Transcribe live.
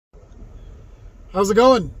How's it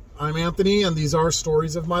going? I'm Anthony, and these are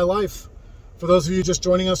stories of my life. For those of you just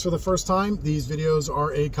joining us for the first time, these videos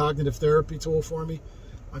are a cognitive therapy tool for me.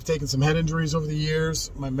 I've taken some head injuries over the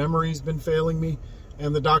years. My memory's been failing me,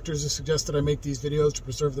 and the doctors have suggested I make these videos to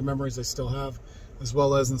preserve the memories I still have, as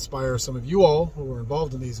well as inspire some of you all who were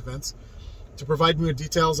involved in these events to provide me with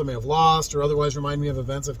details I may have lost or otherwise remind me of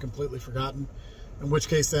events I've completely forgotten, in which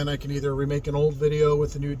case then I can either remake an old video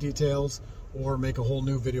with the new details or make a whole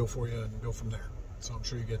new video for you and go from there. So I'm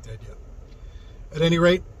sure you get the idea. At any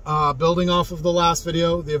rate, building off of the last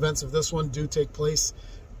video, the events of this one do take place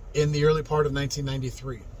in the early part of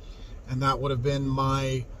 1993. And that would have been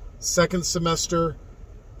my second semester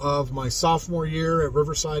of my sophomore year at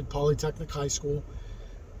Riverside Polytechnic High School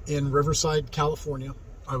in Riverside, California.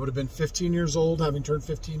 I would have been 15 years old, having turned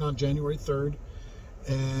 15 on January 3rd.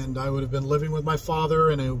 And I would have been living with my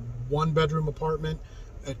father in a one-bedroom apartment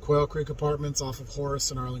at Quail Creek Apartments off of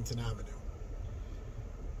Horace and Arlington Avenue.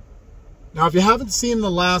 Now, if you haven't seen the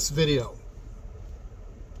last video,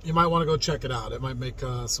 you might want to go check it out. It might make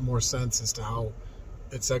some more sense as to how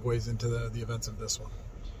it segues into the events of this one.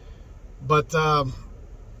 But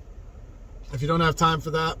if you don't have time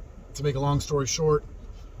for that, to make a long story short,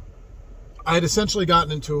 I had essentially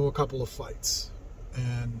gotten into a couple of fights.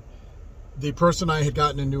 And the person I had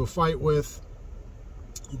gotten into a fight with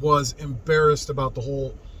was embarrassed about the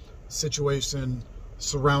whole situation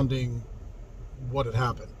surrounding what had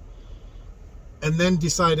happened. And then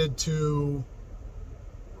decided to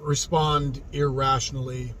respond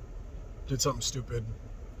irrationally, did something stupid.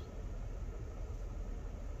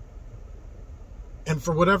 And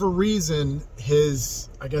for whatever reason,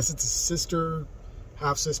 I guess it's a sister,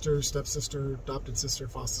 half-sister, stepsister, adopted sister,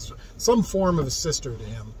 foster sister, some form of a sister to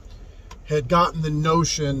him, had gotten the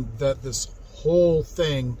notion that this whole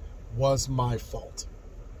thing was my fault.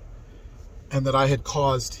 And that I had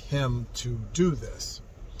caused him to do this.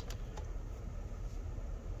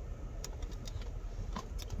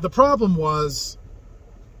 The problem was,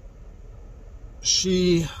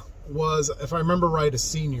 she was, if I remember right, a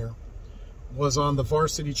senior, was on the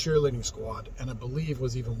varsity cheerleading squad, and I believe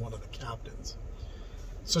was even one of the captains.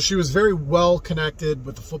 So she was very well connected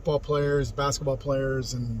with the football players, basketball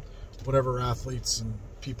players, and whatever athletes and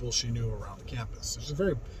people she knew around the campus. She's a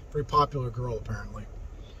very, very popular girl, apparently.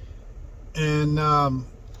 And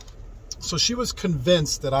so she was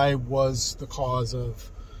convinced that I was the cause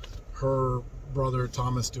of her brother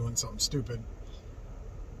Thomas doing something stupid,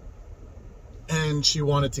 and she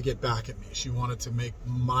wanted to get back at me. She wanted to make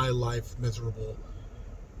my life miserable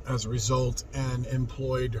as a result, and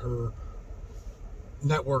employed her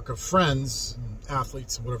network of friends,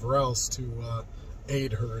 athletes, and whatever else to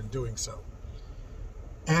aid her in doing so.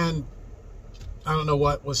 And I don't know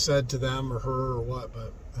what was said to them or her or what,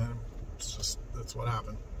 but that's what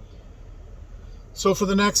happened. So for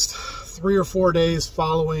the next 3 or 4 days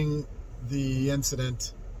following the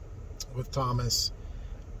incident with Thomas,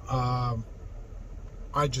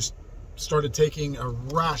 I just started taking a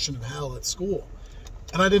ration of hell at school.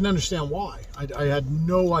 And I didn't understand why. I had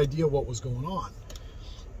no idea what was going on.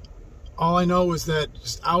 All I know is that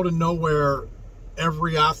just out of nowhere,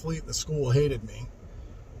 every athlete in the school hated me.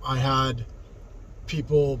 I had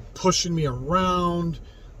people pushing me around,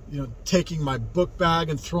 taking my book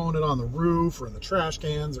bag and throwing it on the roof or in the trash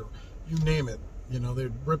cans or you name it.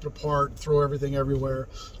 They'd rip it apart, throw everything everywhere,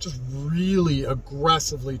 just really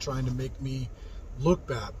aggressively trying to make me look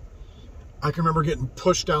bad. I can remember getting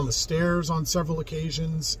pushed down the stairs on several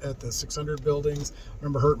occasions at the 600 buildings. I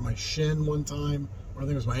remember hurting my shin one time, or I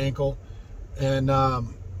think it was my ankle. And I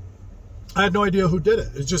had no idea who did it.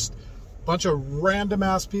 It's just a bunch of random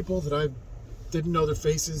ass people that I didn't know their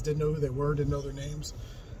faces, didn't know who they were, didn't know their names,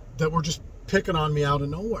 that were just picking on me out of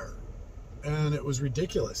nowhere. And it was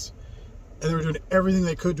ridiculous. And they were doing everything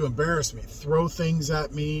they could to embarrass me, throw things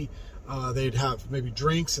at me. They'd have maybe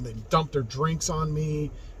drinks, and they'd dump their drinks on me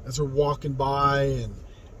as they're walking by. And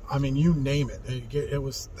I mean, you name it. It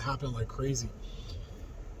was happening like crazy.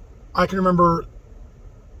 I can remember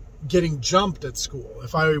getting jumped at school.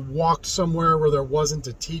 If I walked somewhere where there wasn't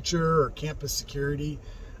a teacher or campus security,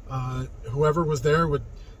 whoever was there would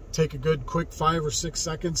take a good quick 5 or 6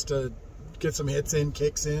 seconds to get some hits in,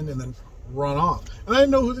 kicks in, and then run off. And I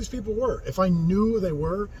didn't know who these people were. If I knew who they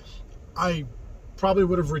were, I probably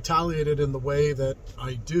would have retaliated in the way that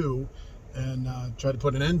I do and tried to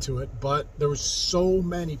put an end to it. But there were so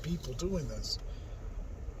many people doing this.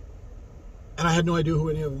 And I had no idea who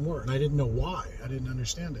any of them were. And I didn't know why. I didn't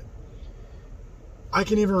understand it. I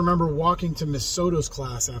can even remember walking to Miss Soto's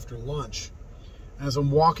class after lunch. As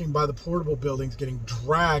I'm walking by the portable buildings, getting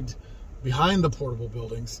dragged behind the portable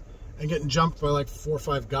buildings and getting jumped by like 4 or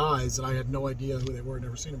 5 guys that I had no idea who they were,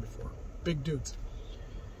 never seen them before. Big dudes.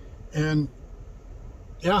 And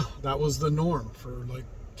yeah, that was the norm for like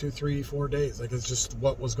 2, 3, 4 days. Like, it's just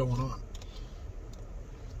what was going on.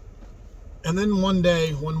 And then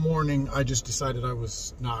one morning, I just decided I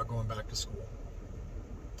was not going back to school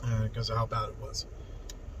because of how bad it was.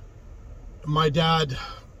 My dad,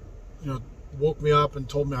 woke me up and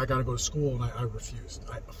told me I got to go to school, and I refused.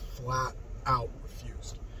 I flat out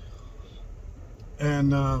refused.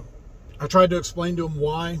 And I tried to explain to him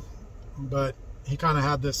why, but he kind of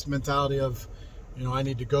had this mentality of, I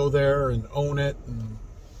need to go there and own it and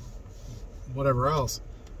whatever else.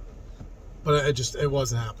 But it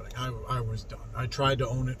wasn't happening. I was done. I tried to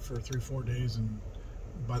own it for 3 or 4 days, and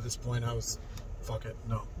by this point I was, fuck it,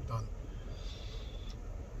 no, done.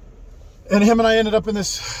 And him and I ended up in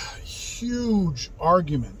this huge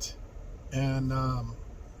argument. And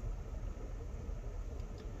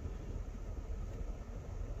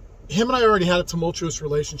him and I already had a tumultuous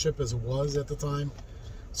relationship as it was at the time.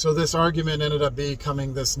 So this argument ended up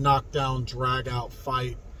becoming this knockdown, drag-out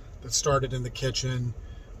fight that started in the kitchen.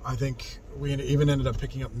 I think we even ended up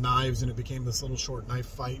picking up knives, and it became this little short knife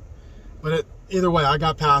fight. But either way, I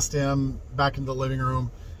got past him, back into the living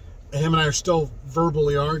room, and him and I are still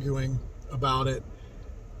verbally arguing about it.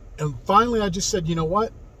 And finally, I just said, you know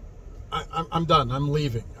what? I'm done. I'm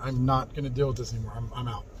leaving. I'm not going to deal with this anymore. I'm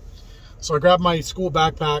out. So I grabbed my school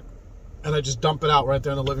backpack, and I just dump it out right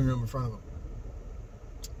there in the living room in front of him.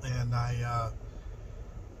 And I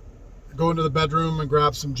go into the bedroom and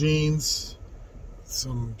grab some jeans,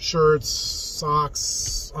 some shirts,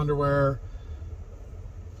 socks, underwear.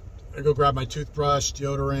 I go grab my toothbrush,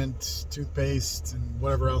 deodorant, toothpaste, and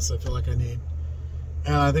whatever else I feel like I need.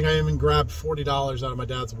 And I think I even grabbed $40 out of my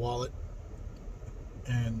dad's wallet.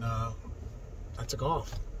 And I took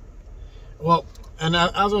off. Well, and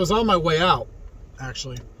as I was on my way out,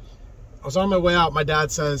 actually, my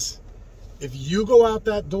dad says, if you go out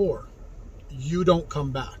that door, you don't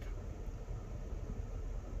come back.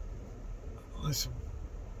 I said,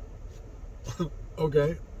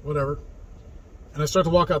 okay, whatever. And I start to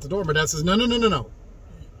walk out the door. My dad says, no.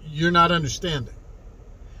 You're not understanding.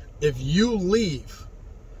 If you leave,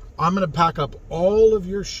 I'm going to pack up all of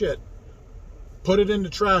your shit, put it into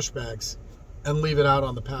trash bags, and leave it out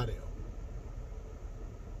on the patio.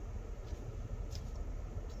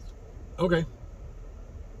 Okay.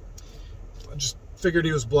 I just figured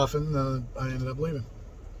he was bluffing, and I ended up leaving.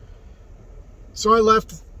 So I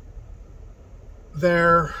left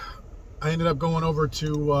there. I ended up going over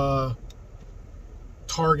to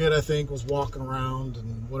Target, I think, was walking around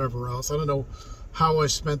and whatever else. I don't know how I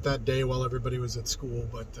spent that day while everybody was at school,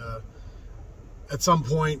 but at some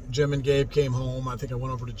point, Jim and Gabe came home. I think I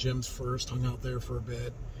went over to Jim's first, hung out there for a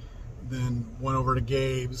bit, then went over to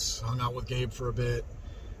Gabe's, hung out with Gabe for a bit.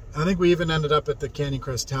 I think we even ended up at the Canyon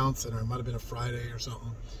Crest Town Center. It might have been a Friday or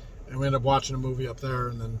something. And we ended up watching a movie up there,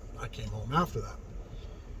 and then I came home after that.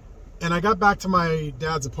 And I got back to my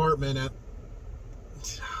dad's apartment at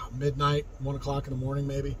midnight, 1 o'clock in the morning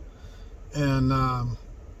maybe. And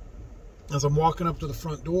as I'm walking up to the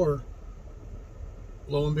front door,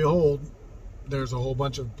 lo and behold, there's a whole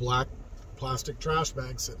bunch of black plastic trash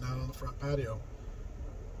bags sitting out on the front patio,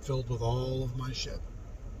 filled with all of my shit.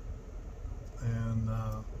 And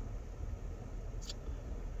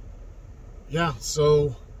yeah,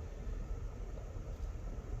 so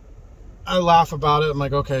I laugh about it. I'm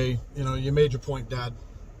like, okay, you made your point, Dad.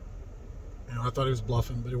 I thought he was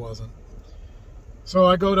bluffing, but he wasn't. So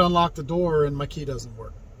I go to unlock the door, and my key doesn't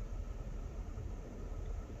work.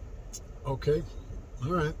 Okay,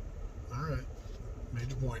 all right, made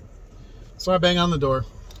your point. So I bang on the door,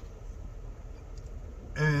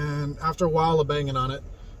 and after a while of banging on it,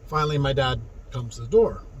 finally my dad comes to the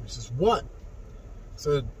door. He says, what? I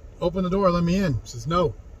said, open the door, let me in. He says,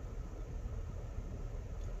 no.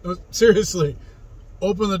 No, seriously,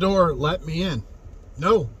 open the door, let me in.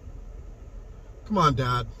 No. Come on,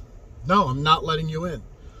 Dad. No, I'm not letting you in.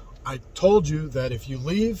 I told you that if you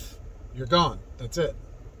leave, you're gone. That's it.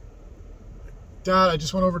 Dad, I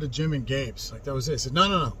just went over to Jim and Gabe's. Like, that was it. I said,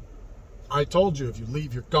 no. I told you if you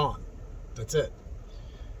leave, you're gone. That's it.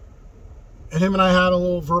 And him and I had a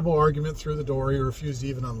little verbal argument through the door. He refused to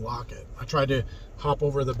even unlock it. I tried to hop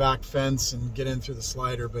over the back fence and get in through the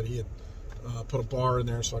slider, but he had put a bar in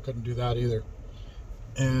there, so I couldn't do that either.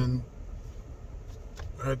 And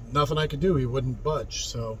I had nothing I could do. He wouldn't budge.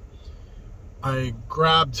 So I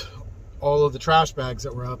grabbed all of the trash bags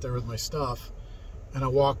that were out there with my stuff, and I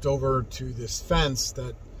walked over to this fence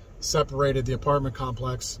that separated the apartment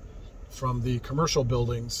complex from the commercial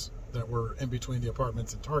buildings that were in between the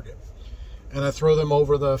apartments and Target. and I throw them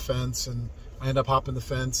over the fence, and I end up hopping the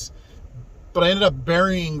fence. But I ended up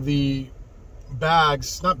burying the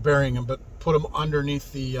bags, not burying them, but put them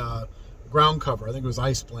underneath the ground cover. I think it was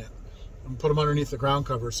ice plant. And put them underneath the ground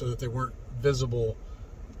cover so that they weren't visible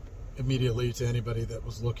immediately to anybody that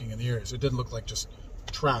was looking in the area. So it didn't look like just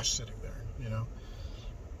trash sitting there, you know.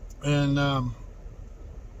 And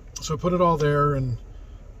so I put it all there and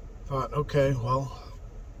thought, okay, well,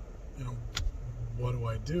 you know, what do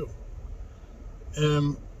I do?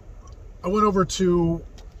 And I went over to,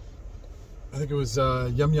 I think it was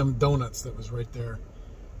Yum Yum Donuts that was right there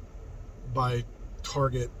by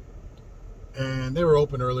Target. And they were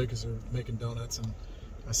open early because they were making donuts. And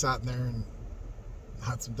I sat in there and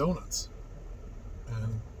had some donuts.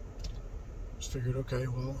 And just figured, okay,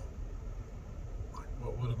 well,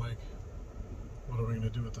 what are we going to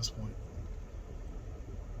do at this point?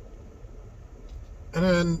 And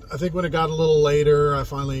then I think when it got a little later, I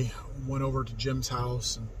finally went over to Jim's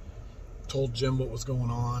house and told Jim what was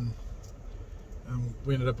going on. And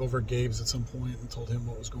we ended up over at Gabe's at some point and told him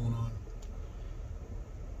what was going on.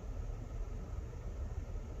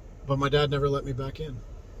 But my dad never let me back in.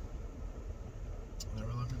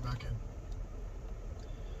 Never let me back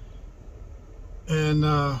in. And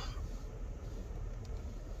I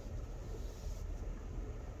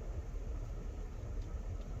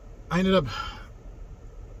ended up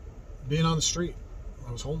being on the street.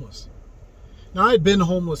 I was homeless. Now, I had been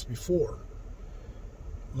homeless before.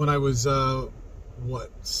 When I was, 7th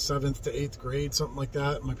to 8th grade, something like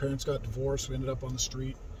that. My parents got divorced. We ended up on the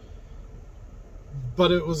street.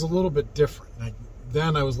 But it was a little bit different.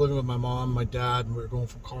 Then I was living with my mom, my dad, and we were going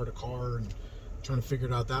from car to car and trying to figure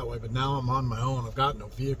it out that way. But now I'm on my own. I've got no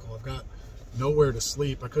vehicle. I've got nowhere to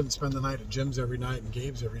sleep. I couldn't spend the night at Jim's every night and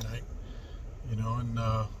Gabe's every night, you know. And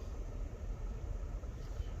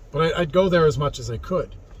but I'd go there as much as I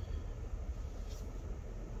could,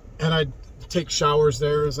 and I'd take showers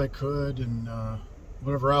there as I could and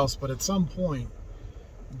whatever else. But at some point,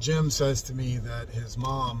 Jim says to me that his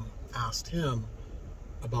mom asked him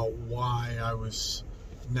about why I was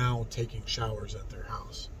now taking showers at their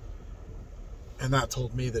house. And that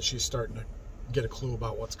told me that she's starting to get a clue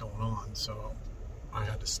about what's going on. So I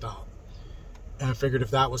had to stop. And I figured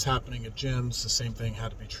if that was happening at Jim's, the same thing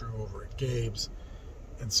had to be true over at Gabe's.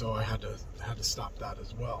 And so I had to stop that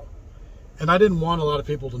as well. And I didn't want a lot of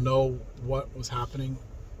people to know what was happening.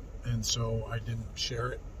 And so I didn't share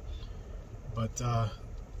it. But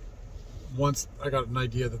once I got an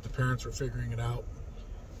idea that the parents were figuring it out,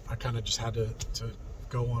 I kind of just had to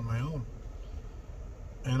go on my own.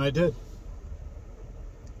 And I did.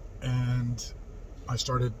 And I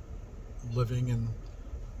started living and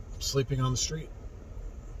sleeping on the street.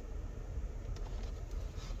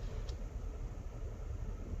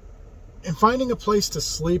 And finding a place to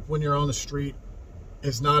sleep when you're on the street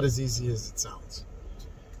is not as easy as it sounds.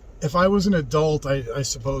 If I was an adult, I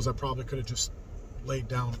suppose I probably could have just laid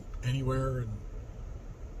down anywhere and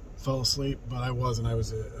fell asleep, but I wasn't. I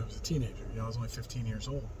was a teenager. You know, I was only 15 years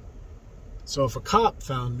old. So if a cop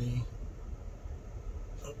found me,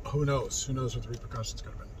 who knows? Who knows what the repercussions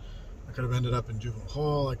could have been? I could have ended up in juvenile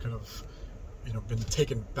hall. I could have, you know, been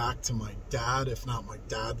taken back to my dad. If not my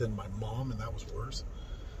dad, then my mom, and that was worse.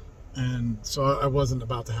 And so I wasn't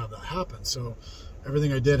about to have that happen. So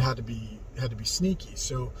everything I did had to be sneaky.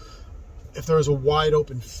 So if there was a wide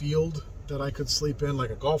open field that I could sleep in,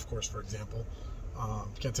 like a golf course, for example,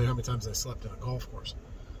 can't tell you how many times I slept in a golf course.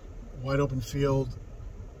 Wide open field.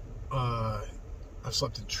 I've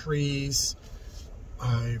slept in trees.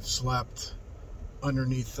 I've slept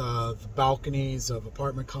underneath the balconies of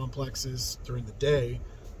apartment complexes during the day.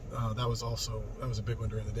 That was a big one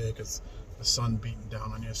during the day because the sun beating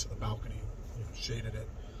down on you, so the balcony, you know, shaded it.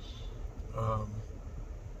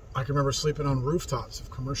 I can remember sleeping on rooftops of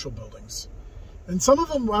commercial buildings. And some of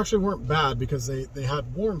them actually weren't bad because they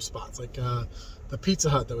had warm spots. Like the Pizza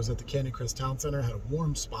Hut that was at the Canyon Crest Town Center had a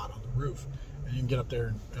warm spot on the roof. And you can get up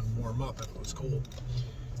there and warm up if it was cold.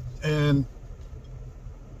 And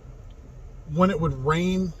when it would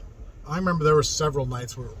rain, I remember there were several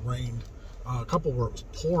nights where it rained. A couple where it was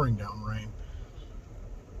pouring down rain.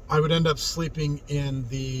 I would end up sleeping in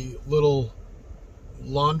the little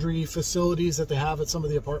laundry facilities that they have at some of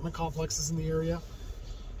the apartment complexes in the area.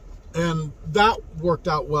 And that worked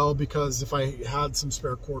out well because if I had some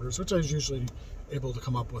spare quarters, which I was usually able to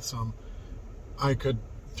come up with some, I could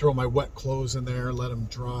throw my wet clothes in there, let them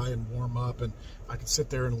dry and warm up, and I could sit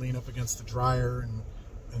there and lean up against the dryer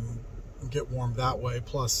and get warm that way.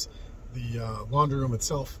 Plus, the laundry room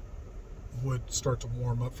itself would start to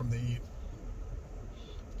warm up from the heat,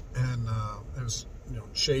 and it was, you know,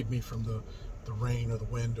 shade me from the the rain or the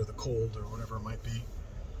wind or the cold or whatever it might be.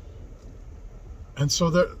 And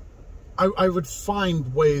so I would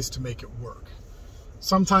find ways to make it work.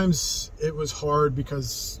 Sometimes it was hard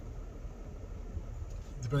because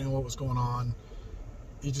depending on what was going on,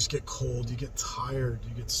 you just get cold, you get tired,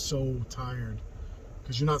 you get so tired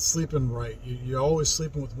because you're not sleeping right. You're always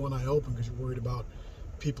sleeping with one eye open because you're worried about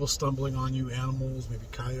people stumbling on you, animals, maybe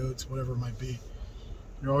coyotes, whatever it might be.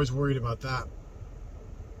 You're always worried about that.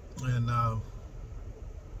 And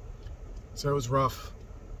so it was rough.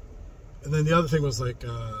 And then the other thing was like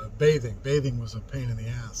bathing. Bathing was a pain in the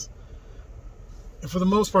ass. And for the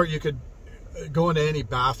most part, you could go into any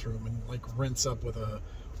bathroom and like rinse up with a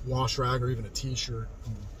wash rag or even a t-shirt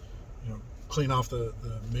and, you know, clean off the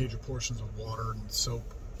major portions of water and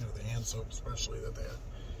soap, you know, the hand soap especially that they had.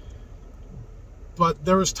 But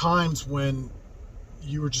there was times when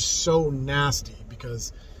you were just so nasty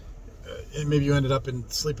because and maybe you ended up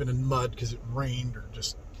sleeping in mud because it rained, or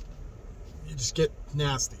you just get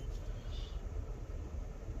nasty.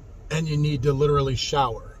 And you need to literally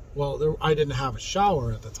shower. Well, I didn't have a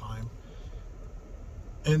shower at the time.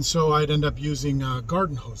 And so I'd end up using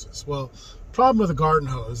garden hoses. Well, problem with a garden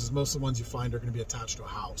hose is most of the ones you find are going to be attached to a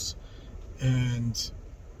house. And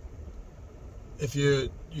if you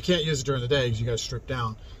can't use it during the day because you got to strip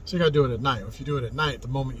down. So you got to do it at night. If you do it at night, the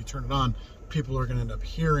moment you turn it on, people are going to end up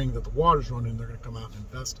hearing that the water's running and they're going to come out and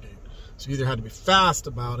investigate. So you either had to be fast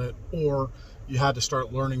about it, or you had to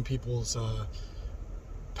start learning people's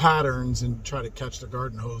patterns and try to catch the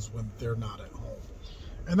garden hose when they're not at home.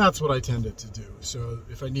 And that's what I tended to do. So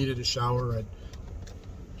if I needed a shower, I'd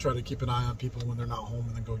try to keep an eye on people when they're not home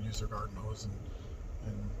and then go use their garden hose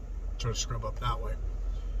and try to scrub up that way.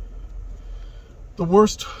 The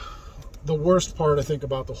worst part, I think,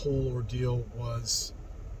 about the whole ordeal was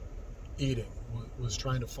eating, was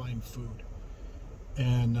trying to find food.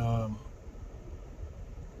 And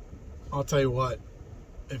I'll tell you what,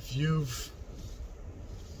 if you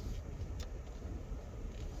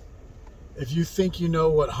think you know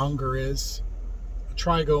what hunger is,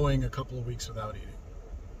 try going a couple of weeks without eating.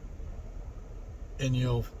 And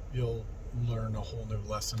you'll learn a whole new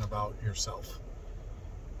lesson about yourself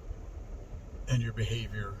and your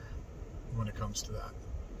behavior when it comes to that.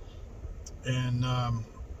 And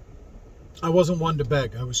I wasn't one to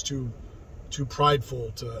beg. I was too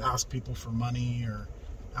prideful to ask people for money or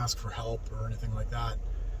ask for help or anything like that.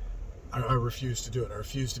 I refused to do it. I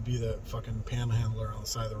refused to be the fucking panhandler on the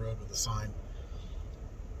side of the road with a sign.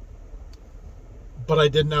 But I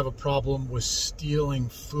didn't have a problem with stealing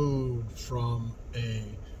food from a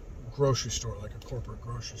grocery store, like a corporate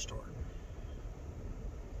grocery store.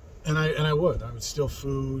 And I would steal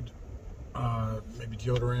food, maybe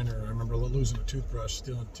deodorant, or I remember losing a toothbrush,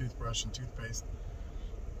 stealing a toothbrush and toothpaste.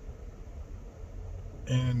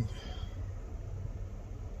 And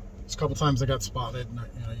a couple times I got spotted, and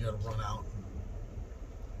you got to run out.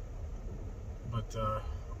 But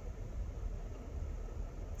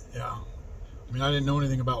yeah, I mean, I didn't know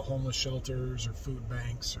anything about homeless shelters or food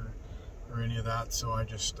banks or any of that, so I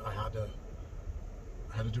had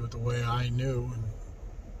to do it the way I knew and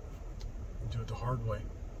do it the hard way.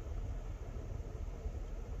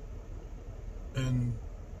 And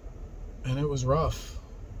it was rough.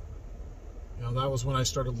 You know, that was when I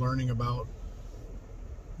started learning about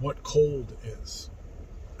what cold is.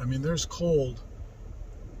 I mean, there's cold,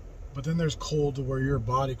 but then there's cold to where your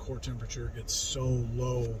body core temperature gets so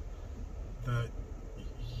low that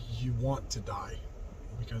you want to die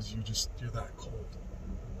because you're that cold.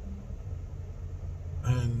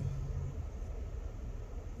 And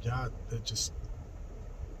yeah, it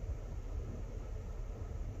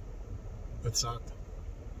sucked.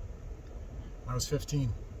 I was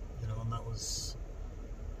 15, and that was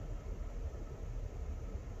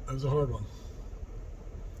a hard one.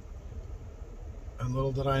 And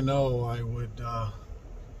little did I know I would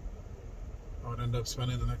end up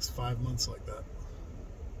spending the next 5 months like that.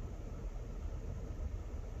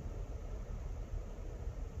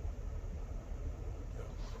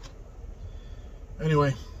 Yeah.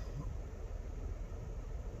 Anyway,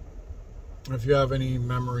 if you have any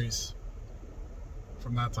memories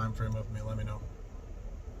from that time frame of me, let me know.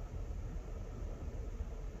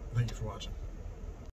 Thank you for watching.